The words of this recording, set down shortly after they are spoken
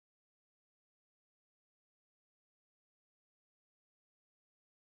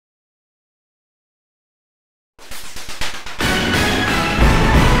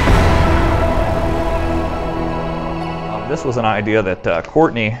This was an idea that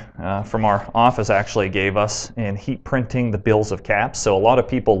Courtney from our office actually gave us in heat printing the bills of caps. So a lot of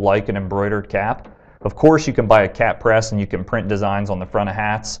people like an embroidered cap. Of course, you can buy a cap press and you can print designs on the front of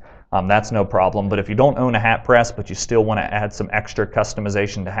hats. That's no problem. But if you don't own a hat press but you still want to add some extra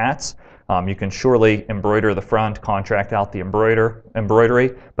customization to hats, you can surely embroider the front, contract out the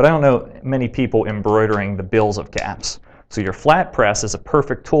embroidery. But I don't know many people embroidering the bills of caps. So your flat press is a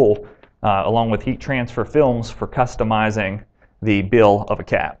perfect tool along with heat transfer films for customizing the bill of a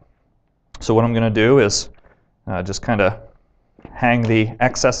cap. So what I'm going to do is just kind of hang the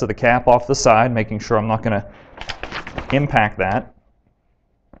excess of the cap off the side, making sure I'm not going to impact that.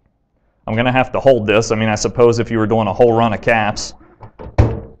 I'm going to have to hold this. I mean, I suppose if you were doing a whole run of caps,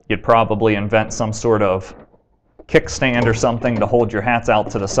 you'd probably invent some sort of kickstand or something to hold your hats out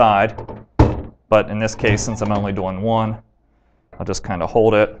to the side. But in this case, since I'm only doing one, I'll just kind of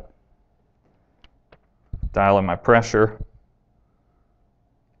hold it, dial in my pressure,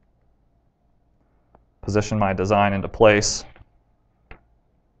 position my design into place,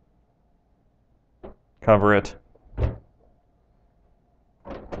 cover it,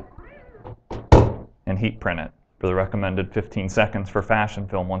 and heat print it for the recommended 15 seconds for fashion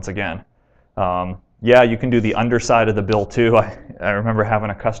film once again. Yeah, you can do the underside of the bill too. I remember having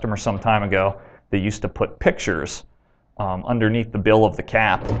a customer some time ago that used to put pictures underneath the bill of the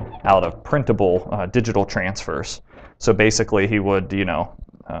cap out of printable digital transfers. So basically he would,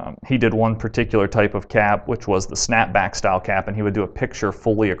 he did one particular type of cap, which was the snapback style cap, and he would do a picture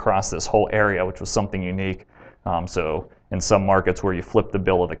fully across this whole area, which was something unique. So in some markets where you flip the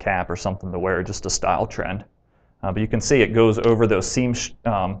bill of the cap or something to wear, just a style trend. But you can see it goes over those seams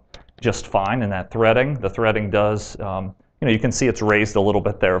just fine in that threading. The threading does, you can see it's raised a little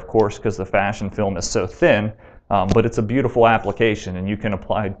bit there, of course, because the fashion film is so thin, but it's a beautiful application, and you can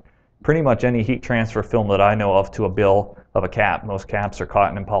apply pretty much any heat transfer film that I know of to a bill of a cap. Most caps are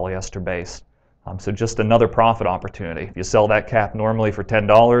cotton and polyester based. So just another profit opportunity. If you sell that cap normally for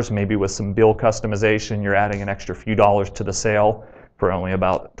 $10, maybe with some bill customization, you're adding an extra few dollars to the sale for only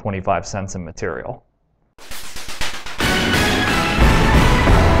about 25 cents in material.